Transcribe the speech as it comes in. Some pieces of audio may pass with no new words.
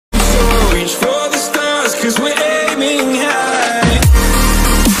Reach for the stars, 'cause we're aiming high.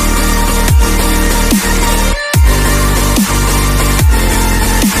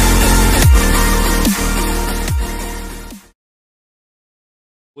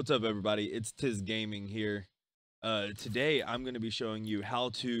 What's up, everybody? It's Tiz Gaming here. Today I'm going to be showing you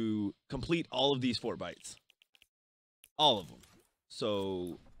how to complete all of these Fortbytes. All of them.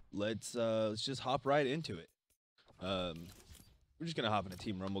 So let's just hop right into it. We're just going to hop in a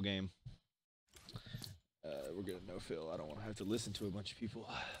Team Rumble game. We're going to no-fill. I don't want to have to listen to a bunch of people.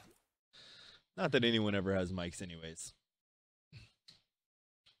 Not that anyone ever has mics anyways.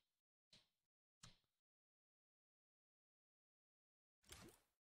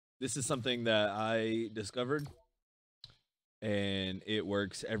 This is something that I discovered, and it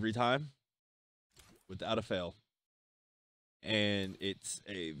works every time without a fail. And it's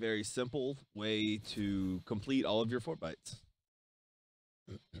a very simple way to complete all of your Fortbytes.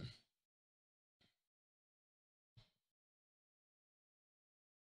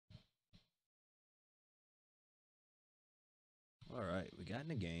 All right, we got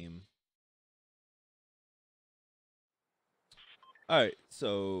in a game. All right,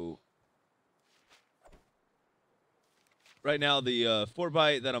 so right now the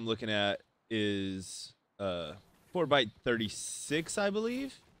Fortbyte that I'm looking at is Fortbyte 36, I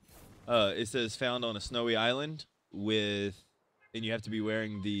believe. It says found on a snowy island and you have to be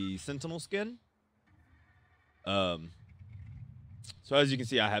wearing the Sentinel skin. So as you can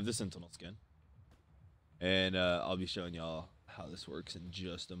see, I have the Sentinel skin, and I'll be showing y'all how this works in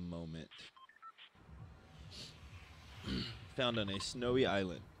just a moment. Found on a snowy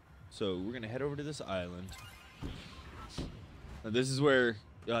island. So we're gonna head over to this island. Now this is where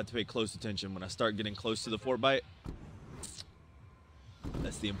you'll have to pay close attention when I start getting close to the Fortbyte.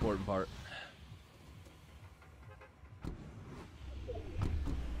 That's the important part.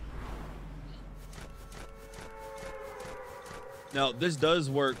 Now this does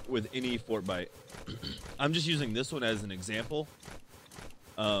work with any Fortbyte. I'm just using this one as an example.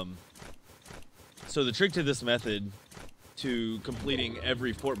 So the trick to this method to completing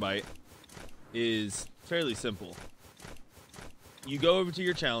every Fortbyte is fairly simple. You go over to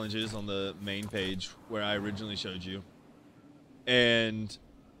your challenges on the main page where I originally showed you, and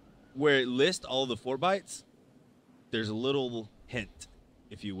where it lists all the Fortbytes, there's a little hint,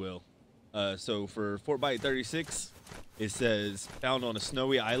 if you will. So for Fortbyte 36, it says found on a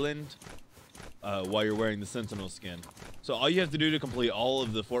snowy island while you're wearing the Sentinel skin. So all you have to do to complete all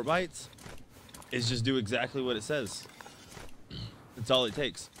of the Fortbytes is just do exactly what it says. That's all it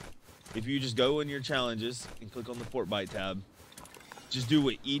takes. If you just go in your challenges and click on the Fortbyte tab, just do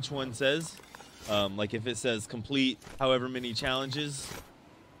what each one says. Like if it says complete however many challenges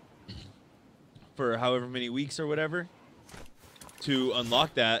for however many weeks or whatever, to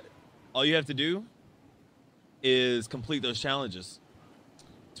unlock that, all you have to do is complete those challenges.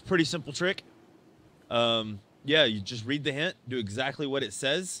 It's a pretty simple trick. Yeah, you just read the hint, do exactly what it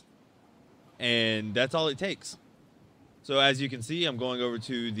says, and that's all it takes. So as you can see, I'm going over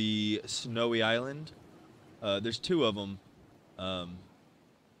to the snowy island. There's two of them.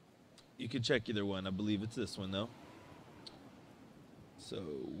 You could check either one. I believe it's this one though. So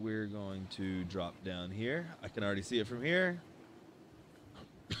we're going to drop down here. I can already see it from here.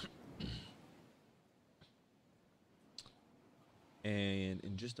 And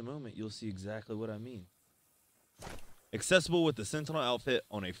in just a moment, you'll see exactly what I mean. Accessible with the Sentinel outfit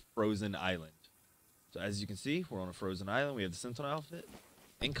on a frozen island. So as you can see, we're on a frozen island. We have the Sentinel outfit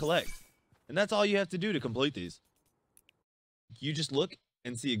and collect. And that's all you have to do to complete these. You just look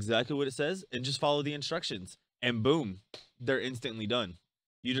and see exactly what it says and just follow the instructions. And boom, they're instantly done.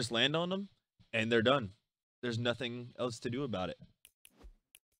 You just land on them and they're done. There's nothing else to do about it.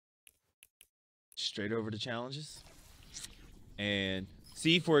 Straight over to challenges. And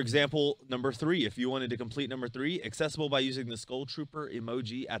see, for example, number 3. If you wanted to complete number 3, accessible by using the Skull Trooper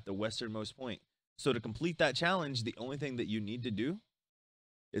emoji at the westernmost point. So to complete that challenge, the only thing that you need to do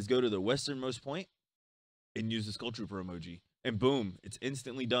is go to the westernmost point and use the Skull Trooper emoji. And boom, it's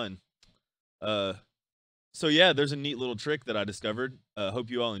instantly done. So yeah, there's a neat little trick that I discovered. Hope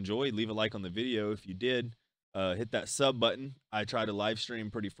you all enjoyed. Leave a like on the video if you did. Hit that sub button. I try to live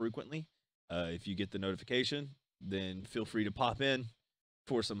stream pretty frequently. If you get the notification, then feel free to pop in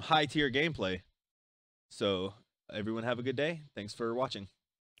for some high-tier gameplay. So everyone have a good day. Thanks for watching.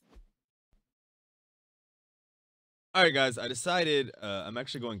 All right, guys, I decided I'm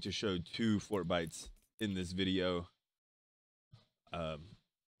actually going to show 2 Fortbytes in this video.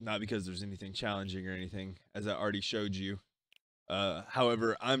 Not because there's anything challenging or anything, as I already showed you.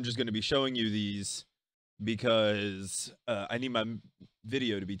 However, I'm just going to be showing you these because I need my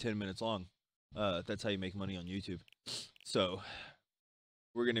video to be 10 minutes long. That's how you make money on YouTube. So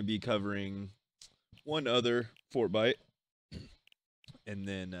we're going to be covering one other Fortbyte. And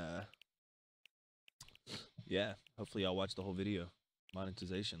then, yeah, hopefully y'all watch the whole video.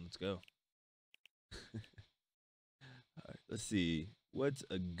 Monetization, let's go. All right, let's see. What's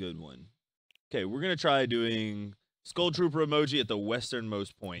a good one? Okay, we're going to try doing Skull Trooper emoji at the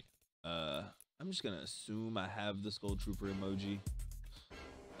westernmost point. I'm just going to assume I have the Skull Trooper emoji.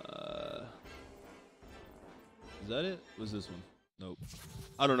 Is that it? Was this one? Nope.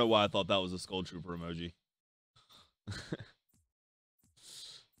 I don't know why I thought that was a Skull Trooper emoji.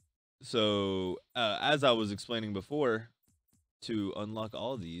 So, as I was explaining before, to unlock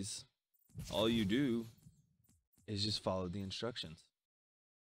all these, all you do is just follow the instructions.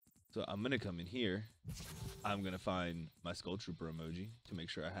 So I'm going to come in here. I'm going to find my Skull Trooper emoji to make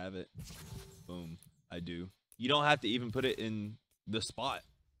sure I have it. Boom. I do. You don't have to even put it in the spot.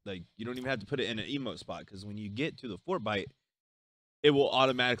 Like, you don't even have to put it in an emote spot, because when you get to the Fortbyte, it will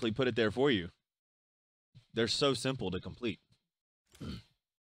automatically put it there for you. They're so simple to complete.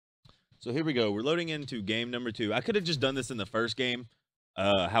 So here we go. We're loading into game number 2. I could have just done this in the first game.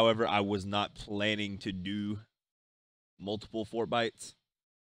 However, I was not planning to do multiple Fortbytes.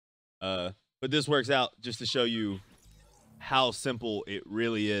 But this works out just to show you how simple it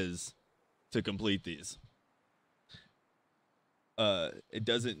really is to complete these. It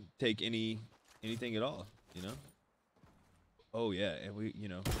doesn't take anything at all, you know? Oh yeah, and we, you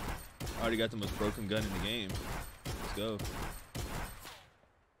know, already got the most broken gun in the game. Let's go.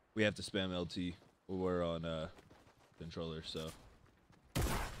 We have to spam LT when we're on controller, so.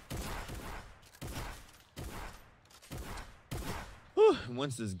 Whew, and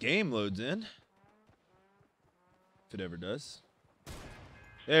once this game loads in, if it ever does.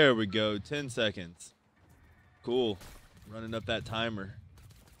 There we go, 10 seconds. Cool. Running up that timer.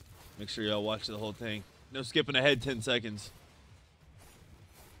 Make sure y'all watch the whole thing. No skipping ahead 10 seconds.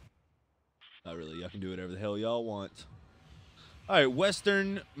 Not really. Y'all can do whatever the hell y'all want. All right,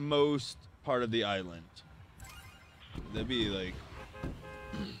 westernmost part of the island. That'd be like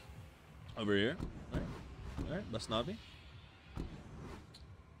over here. All right, Basnavi.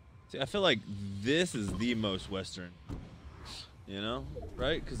 See, I feel like this is the most western. You know,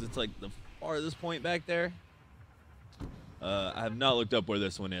 right? Because it's like the farthest point back there. I have not looked up where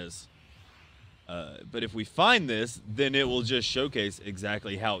this one is. But if we find this, then it will just showcase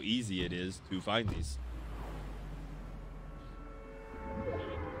exactly how easy it is to find these.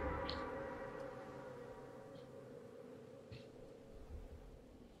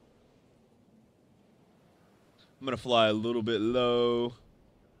 I'm going to fly a little bit low.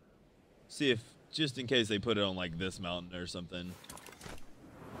 See if, just in case they put it on like this mountain or something.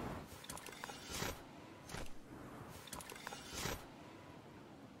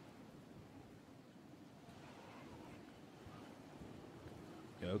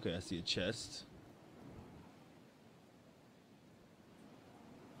 Okay, I see a chest.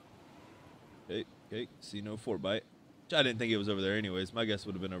 Okay, see no Fortbyte. I didn't think it was over there anyways. My guess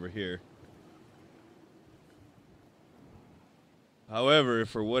would have been over here. However, if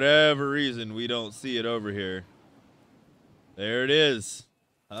for whatever reason we don't see it over here, there it is.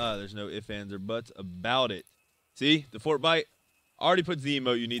 There's no ifs, ands, or buts about it. See, the Fortbyte already puts the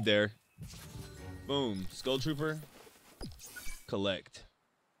emote you need there. Boom, Skull Trooper, collect.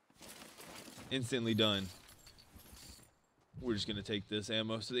 Instantly done. We're just gonna take this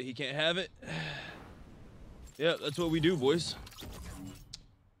ammo so that he can't have it. Yep, that's what we do, boys.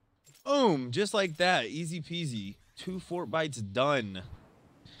 Boom, just like that, easy peasy. 2 Fortbytes done.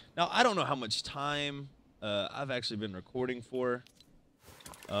 Now I don't know how much time I've actually been recording for.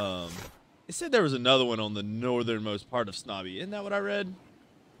 It said there was another one on the northernmost part of Snobby. Isn't that what I read?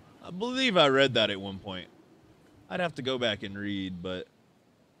 I believe I read that at one point. I'd have to go back and read, but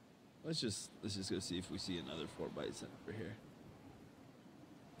let's just go see if we see another Fortbyte over here.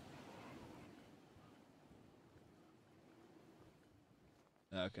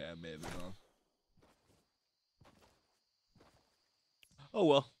 Okay, I may have been wrong. Oh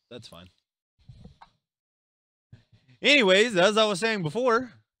well, that's fine. Anyways, as I was saying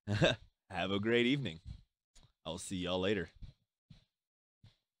before, have a great evening. I'll see y'all later.